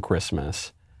Thanksgiving and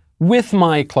Christmas with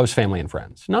my close family and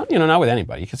friends. Not with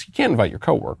anybody, because you can't invite your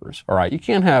coworkers, all right? You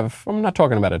can't have, I'm not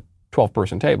talking about a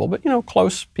 12-person table, but,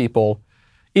 close people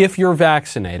if you're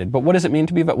vaccinated. But what does it mean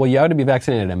to be, well, you have to be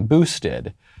vaccinated and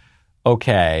boosted.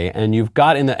 Okay, and you've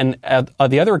got and at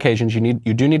the other occasions you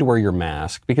do need to wear your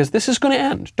mask because this is going to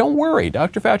end. Don't worry,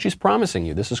 Dr. Fauci's promising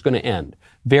you this is going to end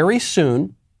very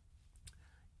soon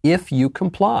if you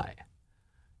comply.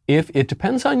 If it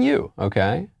depends on you,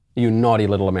 okay, you naughty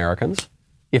little Americans.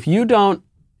 If you don't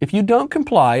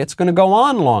comply, it's going to go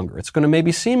on longer. It's going to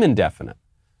maybe seem indefinite.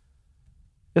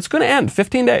 It's going to end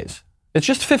 15 days. It's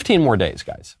just 15 more days,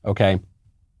 guys, okay?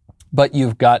 But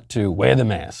you've got to wear the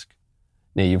mask.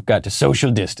 Now you've got to social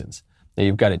distance. Now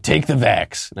you've got to take the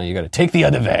vax. Now you've got to take the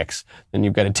other vax. Then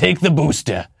you've got to take the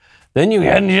booster. Then you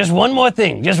got just one more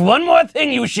thing,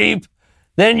 you sheep.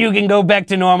 Then you can go back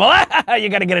to normal. You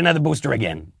got to get another booster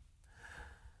again.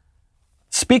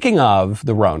 Speaking of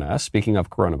the Rona, speaking of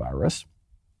coronavirus,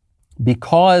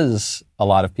 because a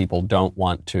lot of people don't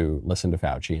want to listen to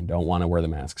Fauci and don't want to wear the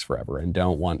masks forever and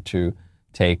don't want to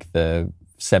take the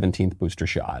 17th booster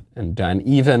shot. And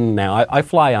even now, I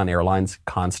fly on airlines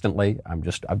constantly.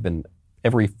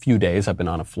 Every few days, I've been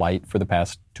on a flight for the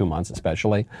past 2 months,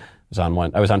 especially. I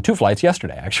was on 2 flights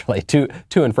yesterday, actually, to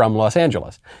and from Los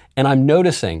Angeles. And I'm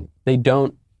noticing they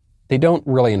don't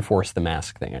really enforce the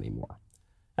mask thing anymore.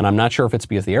 And I'm not sure if it's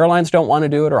because the airlines don't want to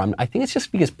do it, or I think it's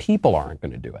just because people aren't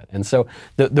going to do it. And so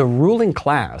the ruling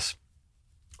class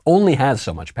only has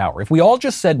so much power. If we all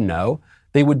just said no,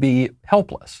 they would be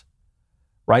helpless,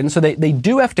 right? And so they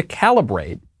do have to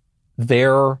calibrate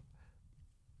their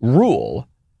rule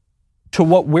to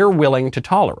what we're willing to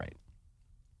tolerate,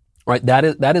 right?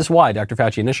 That is why Dr.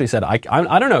 Fauci initially said, I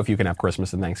don't know if you can have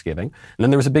Christmas and Thanksgiving. And then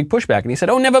there was a big pushback, and he said,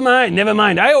 oh, never mind.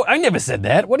 I never said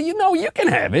that. What do you know? You can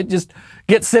have it. Just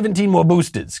get 17 more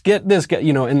boosters. Get this,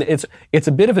 and it's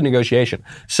a bit of a negotiation.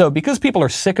 So because people are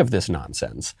sick of this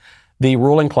nonsense, the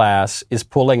ruling class is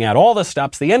pulling out all the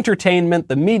stops, the entertainment,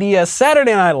 the media,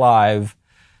 Saturday Night Live.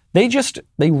 They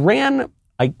ran,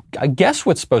 I guess,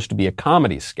 what's supposed to be a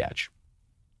comedy sketch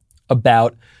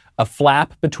about a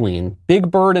flap between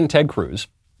Big Bird and Ted Cruz,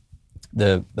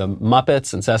 the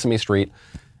Muppets and Sesame Street,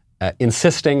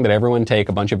 insisting that everyone take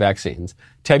a bunch of vaccines.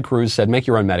 Ted Cruz said, make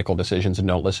your own medical decisions and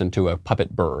don't listen to a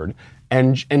puppet bird.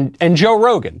 And Joe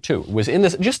Rogan, too, was in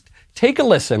this. Just take a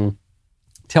listen.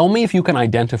 Tell me if you can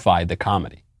identify the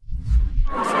comedy.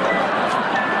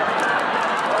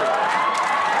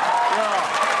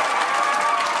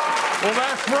 Well,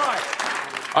 that's right.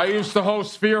 I used to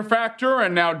host Fear Factor,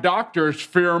 and now doctors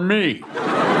fear me.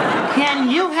 Can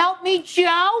you help me,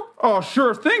 Joe? Oh,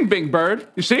 sure thing, Big Bird.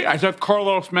 You see, I took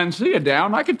Carlos Mencia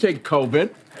down. I could take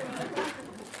COVID.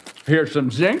 Here's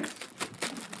some zinc,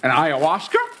 and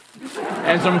ayahuasca,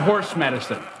 and some horse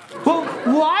medicine. Well,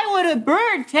 why would a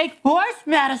bird take horse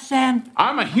medicine?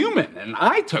 I'm a human, and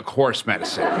I took horse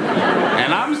medicine.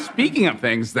 And I'm speaking of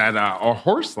things that are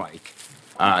horse-like.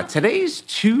 Today's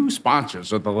 2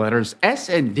 sponsors are the letters S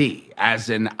and D, as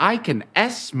in I can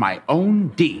S my own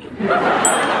D.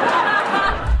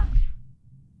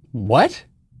 What?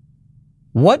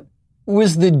 What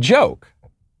was the joke?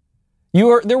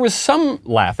 There was some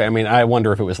laugh. I mean, I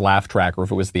wonder if it was laugh track or if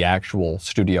it was the actual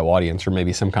studio audience or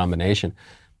maybe some combination.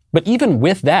 But even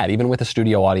with that, even with a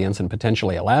studio audience and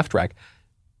potentially a laugh track,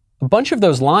 a bunch of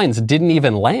those lines didn't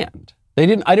even land.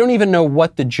 I don't even know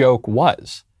what the joke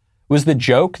was. Was the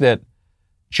joke that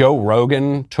Joe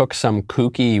Rogan took some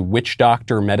kooky witch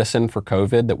doctor medicine for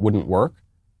COVID that wouldn't work?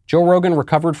 Joe Rogan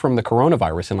recovered from the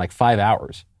coronavirus in like 5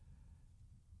 hours.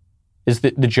 Is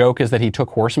the joke is that he took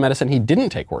horse medicine? He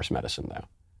didn't take horse medicine, though.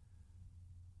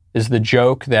 Is the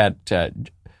joke that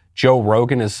Joe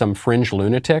Rogan is some fringe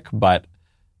lunatic, but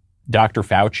Dr.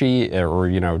 Fauci,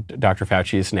 Dr.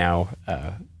 Fauci is now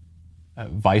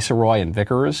Viceroy and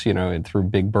Vickers, and through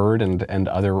Big Bird and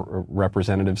other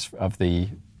representatives of the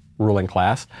ruling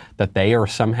class, that they are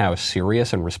somehow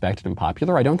serious and respected and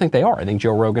popular? I don't think they are. I think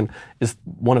Joe Rogan is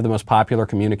one of the most popular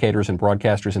communicators and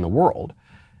broadcasters in the world,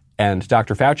 and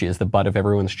Dr. Fauci is the butt of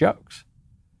everyone's jokes.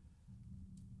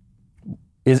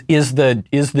 Is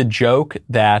the joke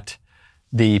that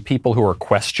the people who are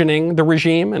questioning the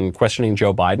regime and questioning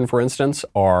Joe Biden, for instance,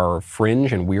 are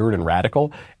fringe and weird and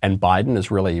radical, and Biden is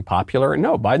really popular?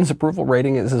 No, Biden's approval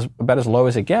rating is about as low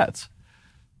as it gets.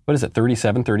 What is it,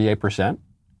 37, 38%?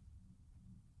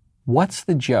 What's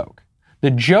the joke?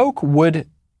 The joke would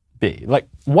be, like,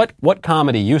 what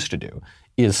comedy used to do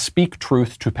is speak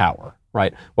truth to power,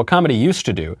 right? What comedy used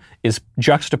to do is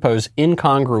juxtapose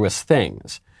incongruous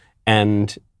things,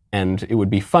 and it would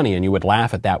be funny and you would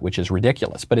laugh at that which is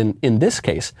ridiculous. But in this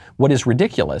case, what is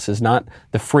ridiculous is not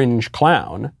the fringe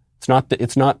clown. It's not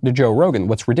the Joe Rogan.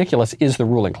 What's ridiculous is the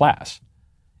ruling class.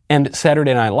 And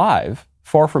Saturday Night Live,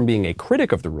 far from being a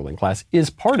critic of the ruling class, is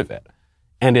part of it.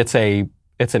 And it's an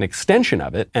extension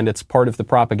of it, and it's part of the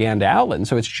propaganda outlet. And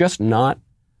so it's just not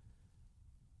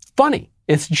funny.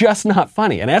 It's just not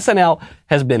funny. And SNL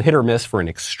has been hit or miss for an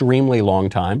extremely long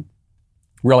time.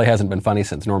 Really hasn't been funny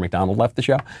since Norm Macdonald left the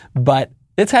show, but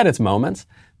it's had its moments.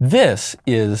 This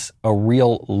is a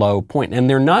real low point, and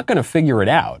they're not going to figure it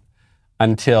out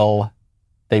until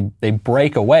they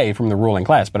break away from the ruling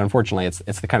class. But unfortunately, it's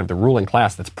the kind of the ruling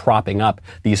class that's propping up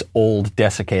these old,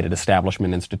 desiccated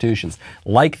establishment institutions,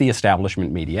 like the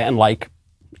establishment media and like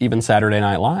even Saturday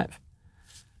Night Live.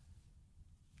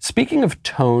 Speaking of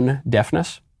tone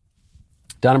deafness,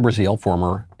 Donna Brazile,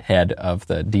 former head of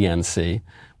the DNC,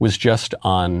 was just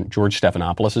on George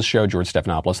Stephanopoulos' show. George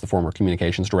Stephanopoulos, the former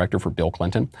communications director for Bill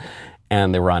Clinton.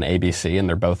 And they were on ABC, and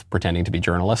they're both pretending to be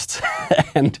journalists.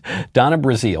 And Donna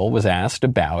Brazile was asked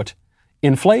about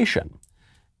inflation.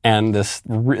 And this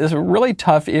is a really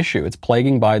tough issue. It's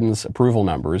plaguing Biden's approval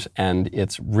numbers, and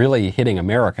it's really hitting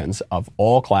Americans of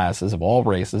all classes, of all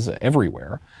races,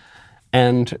 everywhere.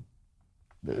 And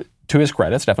to his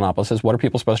credit, Stephanopoulos says, what are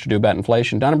people supposed to do about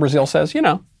inflation? Donna Brazile says,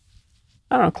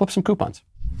 clip some coupons.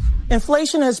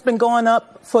 Inflation has been going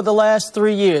up for the last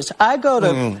 3 years. I go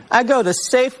to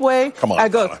Safeway. Come on, I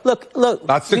go, Donna. look.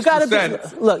 Not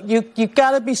 6%. You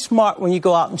gotta be smart when you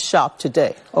go out and shop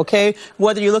today. Okay,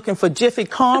 whether you're looking for Jiffy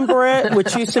cornbread,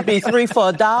 which used to be 3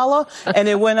 for $1, and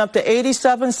it went up to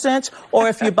 87 cents, or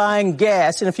if you're buying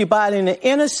gas, and if you buy it in the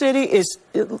inner city, it's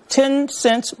 10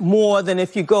 cents more than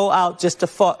if you go out just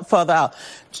further out.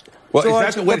 Well,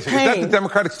 George, is that the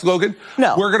Democratic slogan?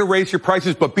 No. We're going to raise your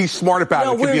prices, but be smart about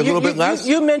it. It could be a little bit less.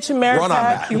 You mentioned Mary Run on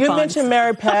Pat. that. You mentioned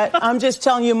Mary Pat. I'm just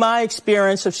telling you my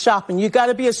experience of shopping. You got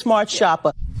to be a smart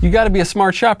shopper. You got to be a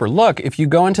smart shopper. Look, if you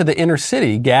go into the inner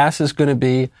city, gas is going to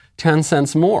be 10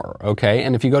 cents more, okay?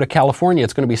 And if you go to California,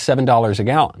 it's going to be $7 a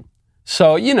gallon.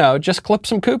 So, just clip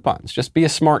some coupons. Just be a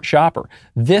smart shopper.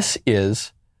 This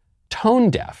is tone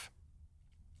deaf.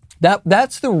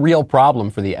 That's the real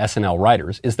problem for the SNL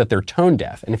writers, is that they're tone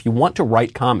deaf. And if you want to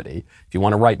write comedy, if you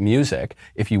want to write music,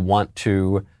 if you want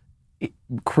to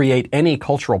create any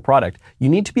cultural product, you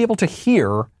need to be able to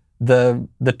hear the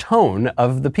tone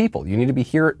of the people. You need to be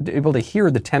able to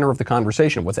hear the tenor of the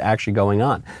conversation, what's actually going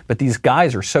on. But these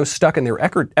guys are so stuck in their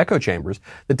echo chambers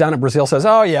that Donna Brazile says,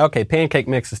 oh yeah, okay, pancake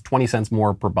mix is 20 cents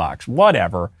more per box.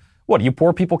 Whatever. What, you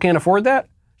poor people can't afford that?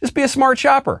 Just be a smart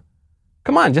shopper.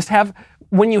 Come on,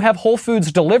 when you have Whole Foods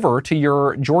deliver to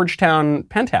your Georgetown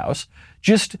penthouse,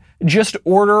 just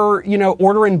order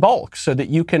in bulk so that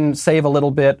you can save a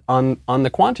little bit on the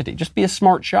quantity. Just be a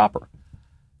smart shopper.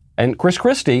 And Chris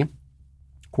Christie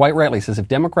quite rightly says, if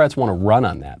Democrats want to run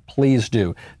on that, please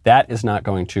do. That is not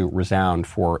going to resound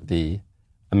for the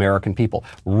American people.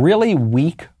 Really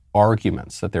weak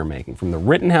arguments that they're making, from the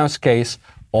Rittenhouse case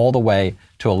all the way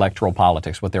to electoral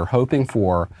politics. What they're hoping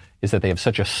for is that they have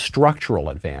such a structural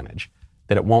advantage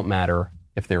that it won't matter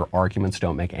if their arguments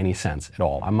don't make any sense at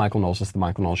all. I'm Michael Knowles. This is The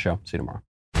Michael Knowles Show. See you tomorrow.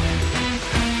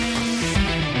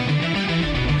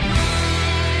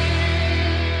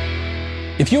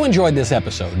 If you enjoyed this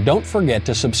episode, don't forget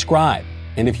to subscribe.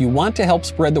 And if you want to help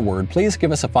spread the word, please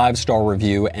give us a 5-star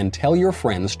review and tell your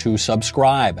friends to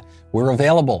subscribe. We're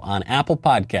available on Apple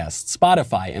Podcasts,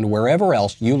 Spotify, and wherever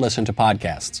else you listen to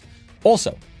podcasts.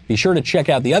 Also, be sure to check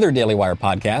out the other Daily Wire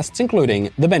podcasts, including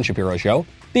The Ben Shapiro Show,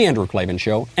 The Andrew Klavan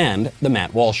Show, and The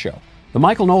Matt Walsh Show. The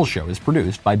Michael Knowles Show is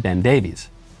produced by Ben Davies.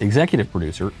 Executive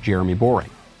producer, Jeremy Boring.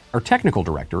 Our technical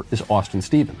director is Austin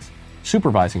Stevens.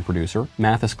 Supervising producer,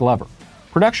 Mathis Glover.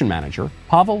 Production manager,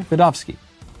 Pavel Vidovsky.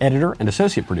 Editor and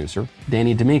associate producer,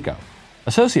 Danny D'Amico.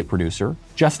 Associate producer,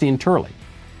 Justine Turley.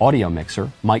 Audio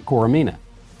mixer, Mike Coromina.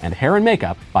 And hair and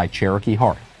makeup by Cherokee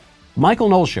Hart. The Michael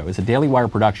Knowles Show is a Daily Wire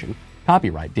production.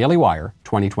 Copyright Daily Wire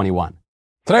 2021.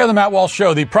 Today on the Matt Walsh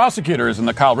Show, the prosecutors in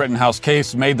the Kyle Rittenhouse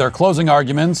case made their closing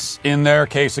arguments in their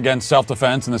case against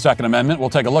self-defense and the Second Amendment. We'll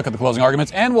take a look at the closing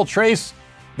arguments, and we'll trace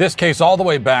this case all the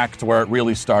way back to where it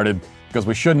really started, because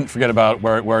we shouldn't forget about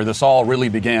where this all really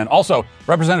began. Also,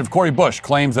 Representative Cori Bush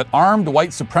claims that armed white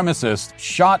supremacists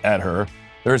shot at her.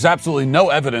 There's absolutely no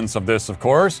evidence of this, of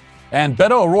course. And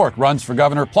Beto O'Rourke runs for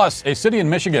governor. Plus, a city in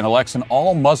Michigan elects an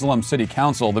all-Muslim city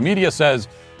council. The media says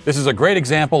this is a great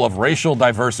example of racial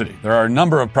diversity. There are a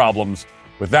number of problems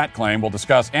with that claim we'll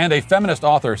discuss. And a feminist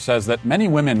author says that many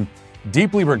women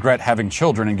deeply regret having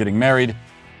children and getting married.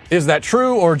 Is that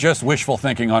true or just wishful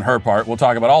thinking on her part? We'll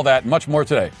talk about all that and much more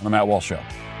today on The Matt Walsh Show.